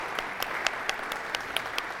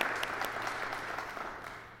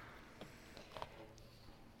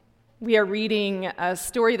We are reading a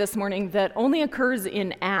story this morning that only occurs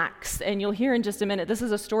in Acts, and you'll hear in just a minute. This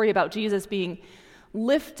is a story about Jesus being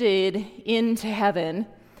lifted into heaven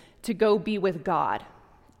to go be with God.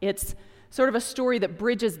 It's sort of a story that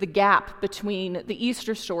bridges the gap between the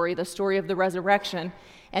Easter story, the story of the resurrection,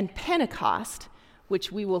 and Pentecost,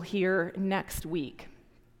 which we will hear next week.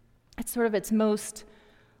 At sort of its most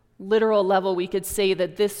literal level, we could say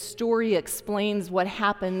that this story explains what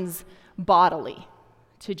happens bodily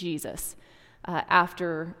to Jesus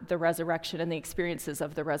after the resurrection and the experiences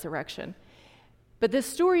of the resurrection. But this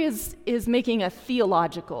story is making a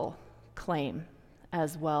theological claim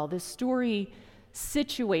as well. This story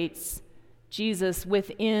situates Jesus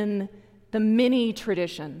within the many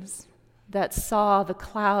traditions that saw the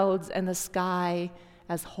clouds and the sky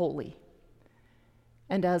as holy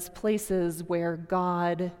and as places where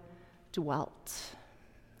God dwelt.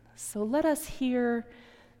 So let us hear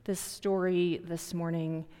this story this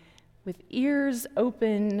morning with ears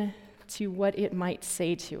open to what it might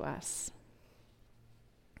say to us.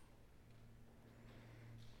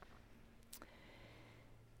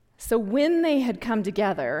 So when they had come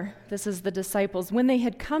together, this is the disciples, when they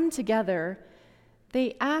had come together,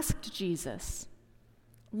 they asked Jesus,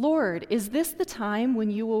 "Lord, is this the time when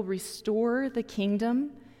you will restore the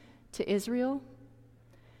kingdom to Israel?"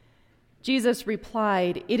 Jesus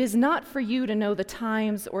replied, "It is not for you to know the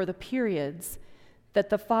times or the periods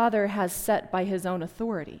that the Father has set by his own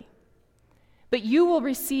authority, but you will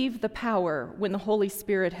receive the power when the Holy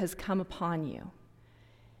Spirit has come upon you,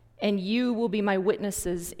 and you will be my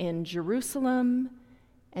witnesses in Jerusalem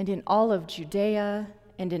and in all of Judea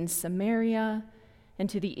and in Samaria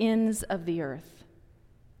and to the ends of the earth."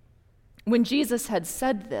 When Jesus had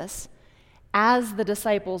said this, as the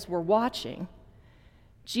disciples were watching,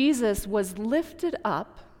 Jesus was lifted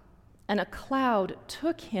up, and a cloud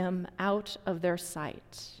took him out of their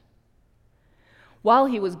sight. While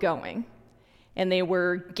he was going, and they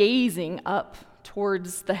were gazing up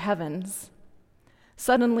towards the heavens,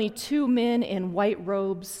 suddenly 2 men in white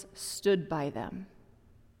robes stood by them.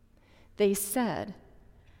 They said,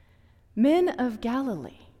 "Men of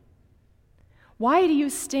Galilee, why do you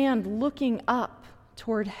stand looking up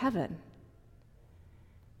toward heaven?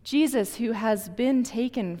 Jesus, who has been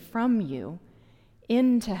taken from you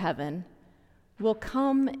into heaven, will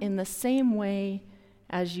come in the same way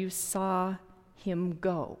as you saw him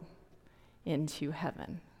go into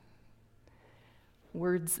heaven."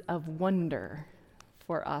 Words of wonder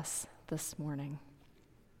for us this morning.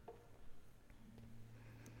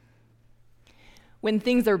 When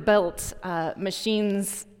things are built, when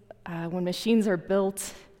machines are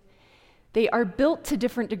built, they are built to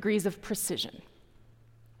different degrees of precision.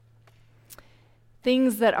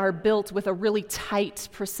 Things that are built with a really tight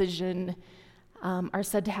precision are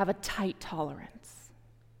said to have a tight tolerance.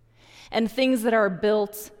 And things that are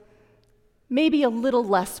built maybe a little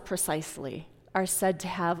less precisely are said to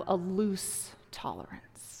have a loose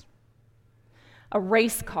tolerance. A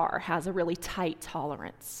race car has a really tight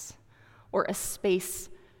tolerance, or a space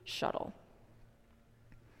shuttle.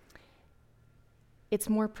 It's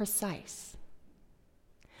more precise.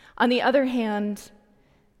 On the other hand,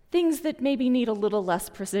 things that maybe need a little less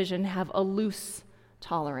precision have a loose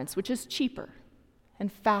tolerance, which is cheaper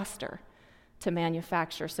and faster to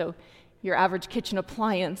manufacture. So your average kitchen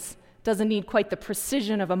appliance doesn't need quite the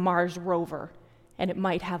precision of a Mars rover, and it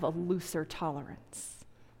might have a looser tolerance.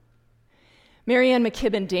 Marianne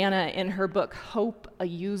McKibben-Dana, in her book, Hope, a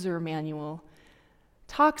User Manual,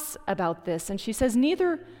 talks about this, and she says,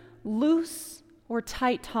 neither loose or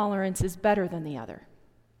tight tolerance is better than the other.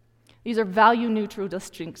 These are value-neutral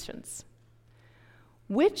distinctions.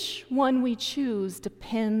 Which one we choose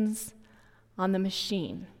depends on the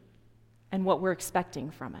machine and what we're expecting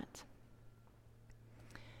from it.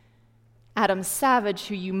 Adam Savage,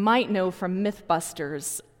 who you might know from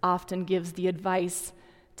Mythbusters, often gives the advice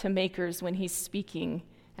to makers when he's speaking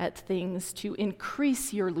at things to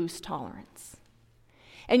increase your loose tolerance.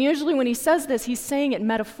 And usually when he says this, he's saying it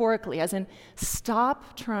metaphorically, as in,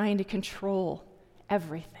 stop trying to control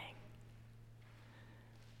everything.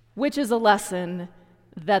 Which is a lesson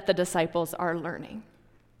that the disciples are learning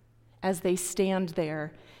as they stand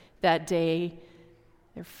there that day,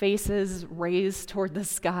 their faces raised toward the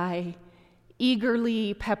sky,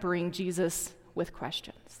 eagerly peppering Jesus with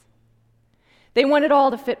questions. They want it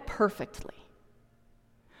all to fit perfectly.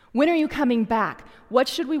 When are you coming back? What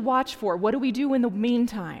should we watch for? What do we do in the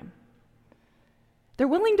meantime? They're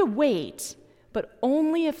willing to wait, but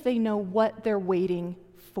only if they know what they're waiting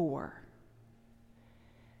for.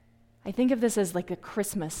 I think of this as like a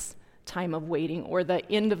Christmas time of waiting or the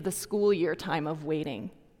end of the school year time of waiting.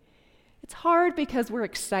 It's hard because we're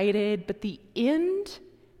excited, but the end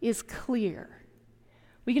is clear.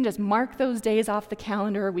 We can just mark those days off the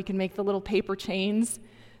calendar. We can make the little paper chains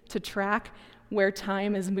to track where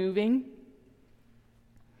time is moving.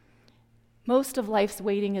 Most of life's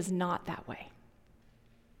waiting is not that way.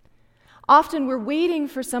 Often we're waiting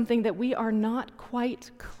for something that we are not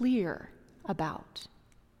quite clear about.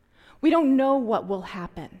 We don't know what will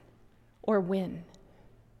happen or when.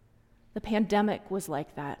 The pandemic was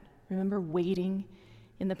like that. Remember waiting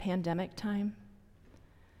in the pandemic time?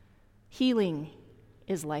 Healing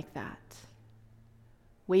is like that.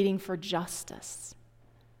 Waiting for justice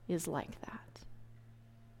is like that.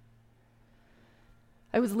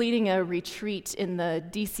 I was leading a retreat in the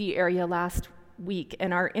DC area last week,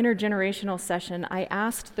 and our intergenerational session, I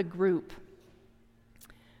asked the group,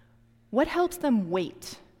 what helps them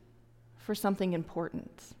wait for something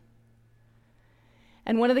important?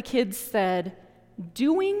 And one of the kids said,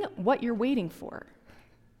 doing what you're waiting for.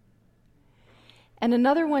 And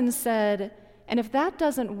another one said, and if that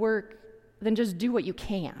doesn't work, then just do what you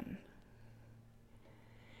can.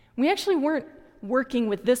 We actually weren't working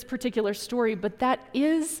with this particular story, but that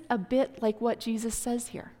is a bit like what Jesus says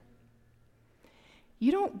here.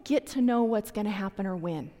 You don't get to know what's going to happen or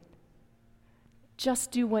when.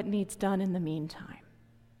 Just do what needs done in the meantime.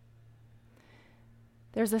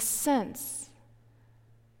 There's a sense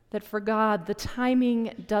that for God, the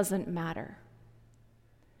timing doesn't matter.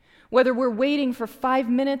 Whether we're waiting for 5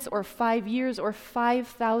 minutes or 5 years or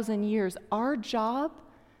 5,000 years, our job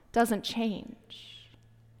doesn't change.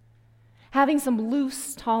 Having some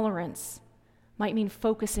loose tolerance might mean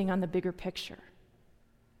focusing on the bigger picture,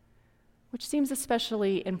 which seems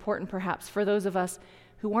especially important perhaps for those of us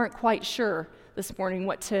who aren't quite sure this morning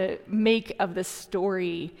what to make of this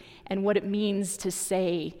story and what it means to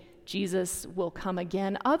say Jesus will come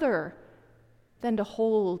again, other than to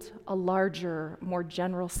hold a larger, more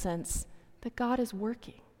general sense that God is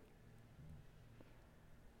working.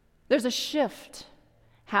 There's a shift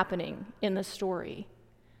happening in the story.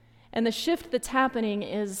 And the shift that's happening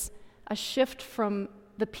is a shift from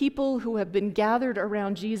the people who have been gathered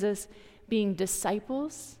around Jesus being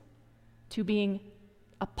disciples to being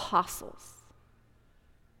apostles.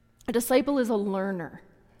 A disciple is a learner.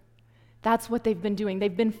 That's what they've been doing.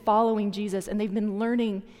 They've been following Jesus, and they've been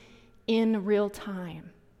learning in real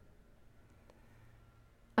time.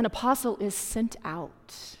 An apostle is sent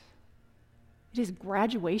out. It is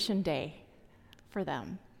graduation day for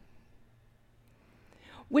them,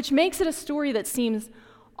 which makes it a story that seems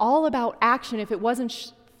all about action if it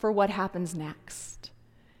wasn't for what happens next.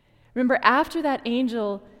 Remember, after that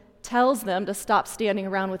angel tells them to stop standing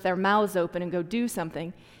around with their mouths open and go do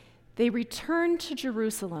something, they return to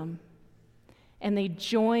Jerusalem and they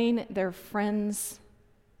join their friends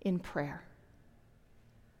in prayer.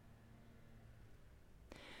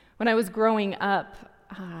 When I was growing up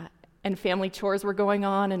and family chores were going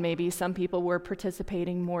on, and maybe some people were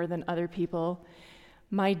participating more than other people,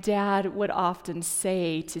 my dad would often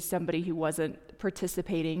say to somebody who wasn't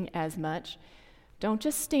participating as much, don't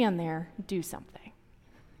just stand there, do something.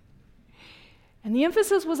 And the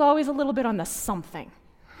emphasis was always a little bit on the something,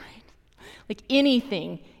 right? Like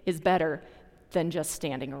anything is better than just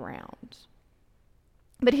standing around.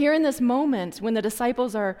 But here in this moment, when the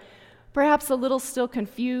disciples are perhaps a little still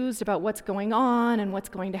confused about what's going on and what's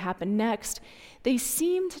going to happen next, they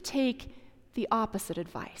seem to take the opposite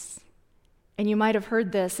advice. And you might have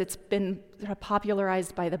heard this. It's been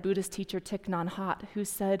popularized by the Buddhist teacher Thich Nhat Hanh, who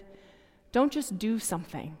said, don't just do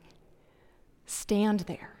something, stand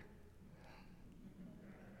there.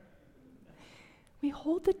 We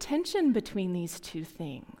hold the tension between these two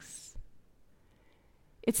things.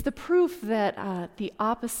 It's the proof that the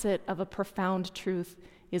opposite of a profound truth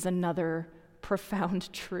is another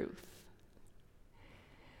profound truth.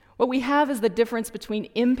 What we have is the difference between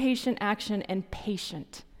impatient action and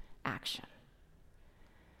patient action.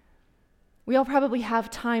 We all probably have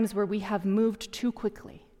times where we have moved too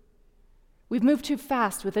quickly. We've moved too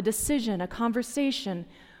fast with a decision, a conversation,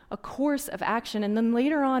 a course of action, and then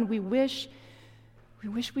later on we wish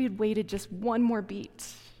we had waited just one more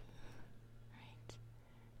beat. Right?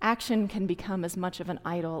 Action can become as much of an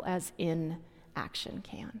idol as inaction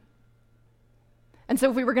can. And so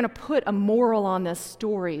if we were going to put a moral on this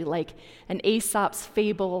story, like an Aesop's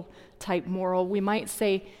fable type moral, we might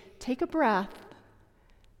say, take a breath,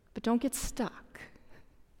 but don't get stuck.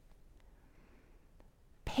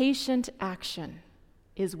 Patient action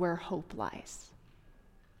is where hope lies.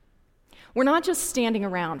 We're not just standing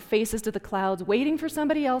around, faces to the clouds, waiting for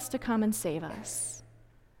somebody else to come and save us.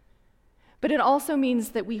 But it also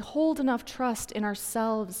means that we hold enough trust in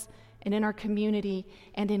ourselves and in our community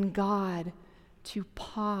and in God to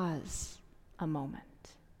pause a moment.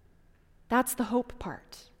 That's the hope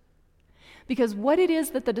part. Because what it is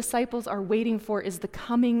that the disciples are waiting for is the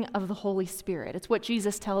coming of the Holy Spirit. It's what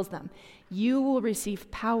Jesus tells them. You will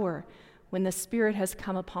receive power when the Spirit has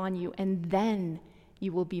come upon you, and then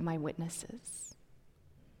you will be my witnesses.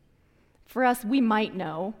 For us, we might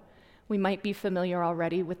be familiar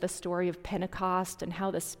already with the story of Pentecost and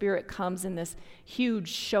how the Spirit comes in this huge,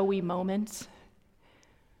 showy moment.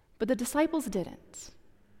 But the disciples didn't.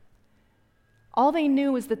 All they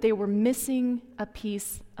knew is that they were missing a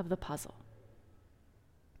piece of the puzzle.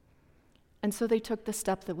 And so they took the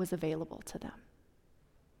step that was available to them.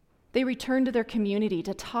 They returned to their community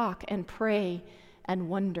to talk and pray and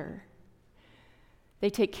wonder. They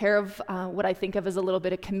take care of what I think of as a little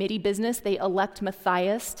bit of committee business. They elect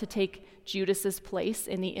Matthias to take Judas's place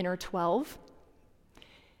in the inner 12.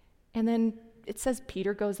 And then it says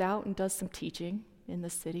Peter goes out and does some teaching in the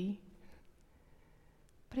city.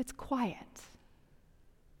 But it's quiet.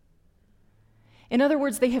 In other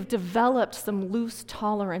words, they have developed some loose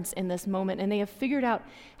tolerance in this moment, and they have figured out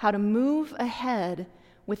how to move ahead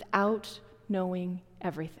without knowing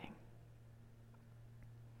everything.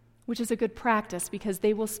 Which is a good practice because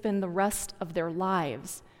they will spend the rest of their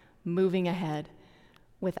lives moving ahead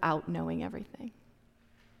without knowing everything.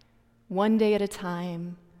 One day at a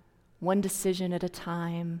time, one decision at a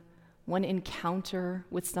time, one encounter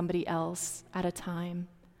with somebody else at a time.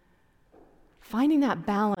 Finding that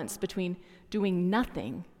balance between doing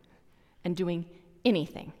nothing and doing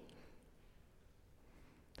anything.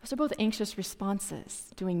 Those are both anxious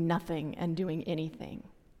responses, doing nothing and doing anything.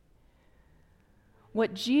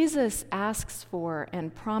 What Jesus asks for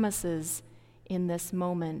and promises in this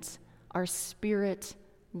moment are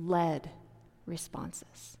Spirit-led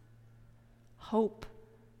responses,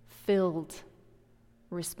 hope-filled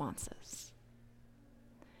responses.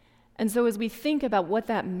 And so as we think about what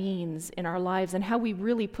that means in our lives and how we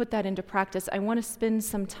really put that into practice, I want to spend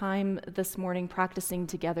some time this morning practicing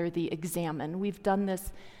together the examine. We've done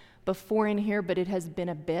this before in here, but it has been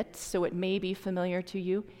a bit, so it may be familiar to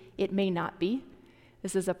you. It may not be.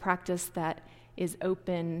 This is a practice that is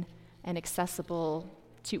open and accessible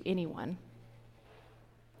to anyone.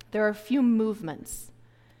 There are a few movements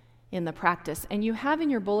in the practice, and you have in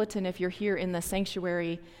your bulletin, if you're here in the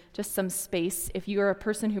sanctuary, just some space. If you're a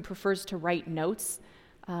person who prefers to write notes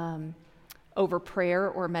over prayer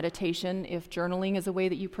or meditation, if journaling is a way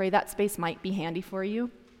that you pray, that space might be handy for you.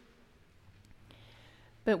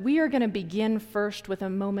 But we are going to begin first with a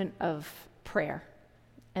moment of prayer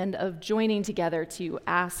and of joining together to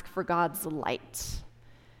ask for God's light.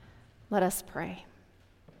 Let us pray.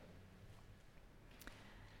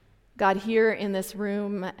 God, here in this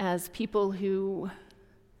room, as people who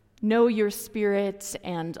know your Spirit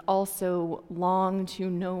and also long to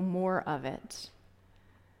know more of it,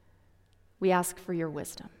 we ask for your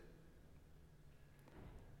wisdom.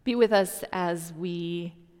 Be with us as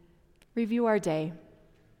we review our day,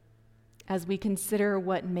 as we consider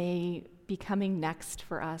what may be coming next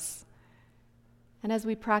for us, and as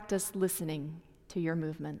we practice listening to your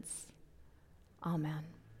movements. Amen.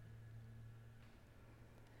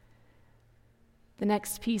 The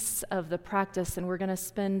next piece of the practice, and we're going to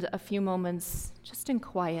spend a few moments just in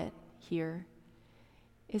quiet here,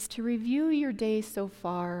 is to review your day so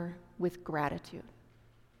far with gratitude.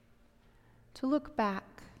 To look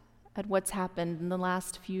back at what's happened in the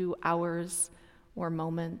last few hours or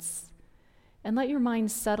moments, and let your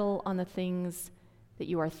mind settle on the things that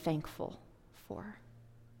you are thankful for.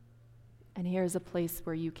 And here's a place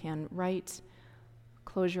where you can write,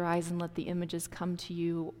 close your eyes and let the images come to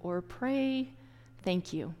you, or pray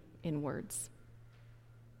thank you in words.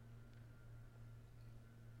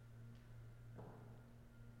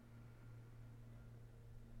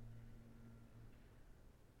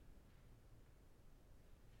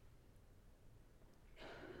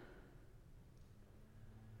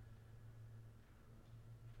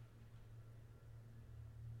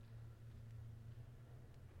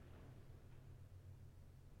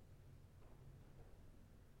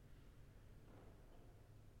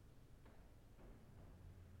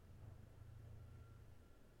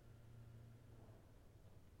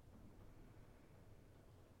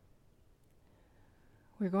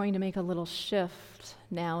 We're going to make a little shift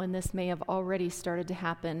now, and this may have already started to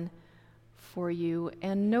happen for you.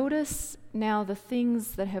 And notice now the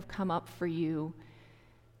things that have come up for you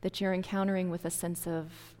that you're encountering with a sense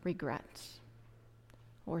of regret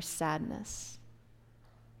or sadness.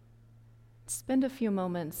 Spend a few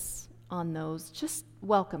moments on those, just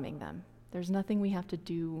welcoming them. There's nothing we have to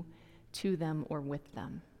do to them or with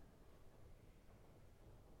them.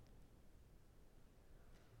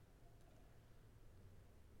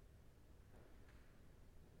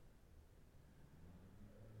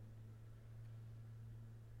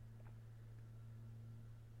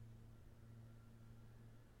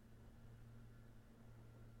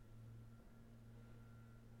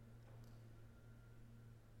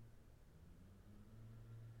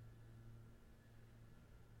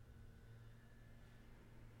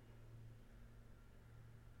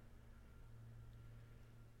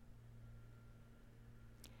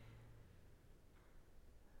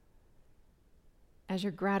 as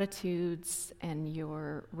your gratitudes and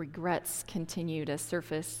your regrets continue to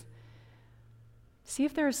surface, see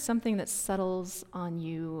if there is something that settles on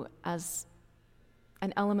you as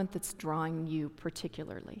an element that's drawing you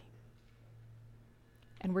particularly.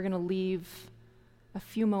 And we're going to leave a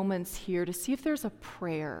few moments here to see if there's a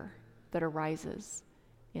prayer that arises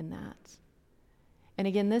in that. And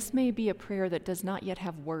again, this may be a prayer that does not yet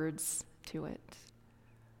have words to it.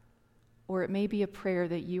 Or it may be a prayer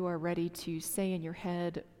that you are ready to say in your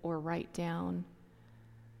head or write down.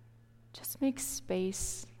 Just make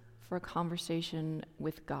space for a conversation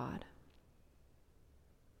with God.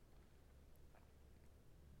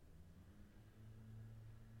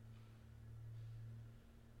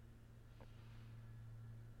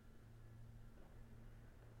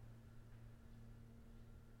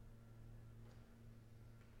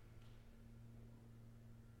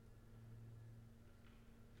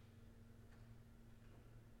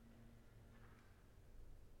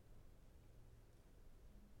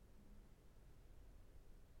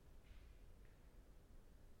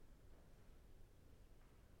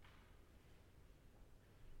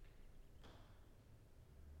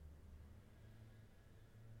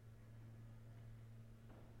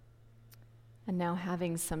 And now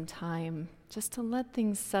having some time just to let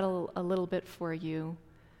things settle a little bit for you,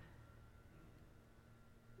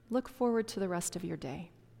 look forward to the rest of your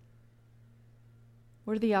day.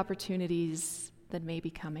 What are the opportunities that may be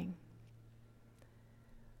coming?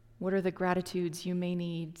 What are the gratitudes you may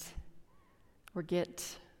need or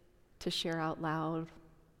get to share out loud?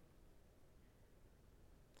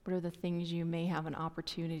 What are the things you may have an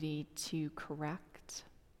opportunity to correct?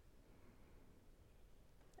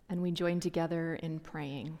 And we join together in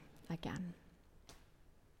praying again.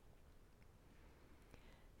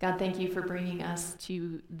 God, thank you for bringing us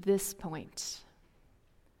to this point,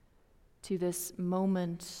 to this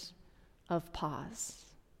moment of pause.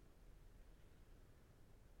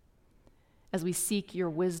 As we seek your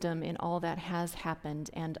wisdom in all that has happened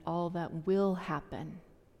and all that will happen,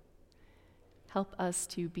 help us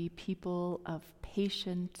to be people of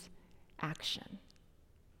patient action.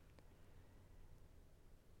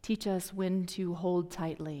 Teach us when to hold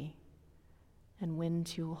tightly and when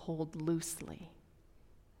to hold loosely.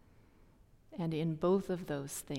 And in both of those things,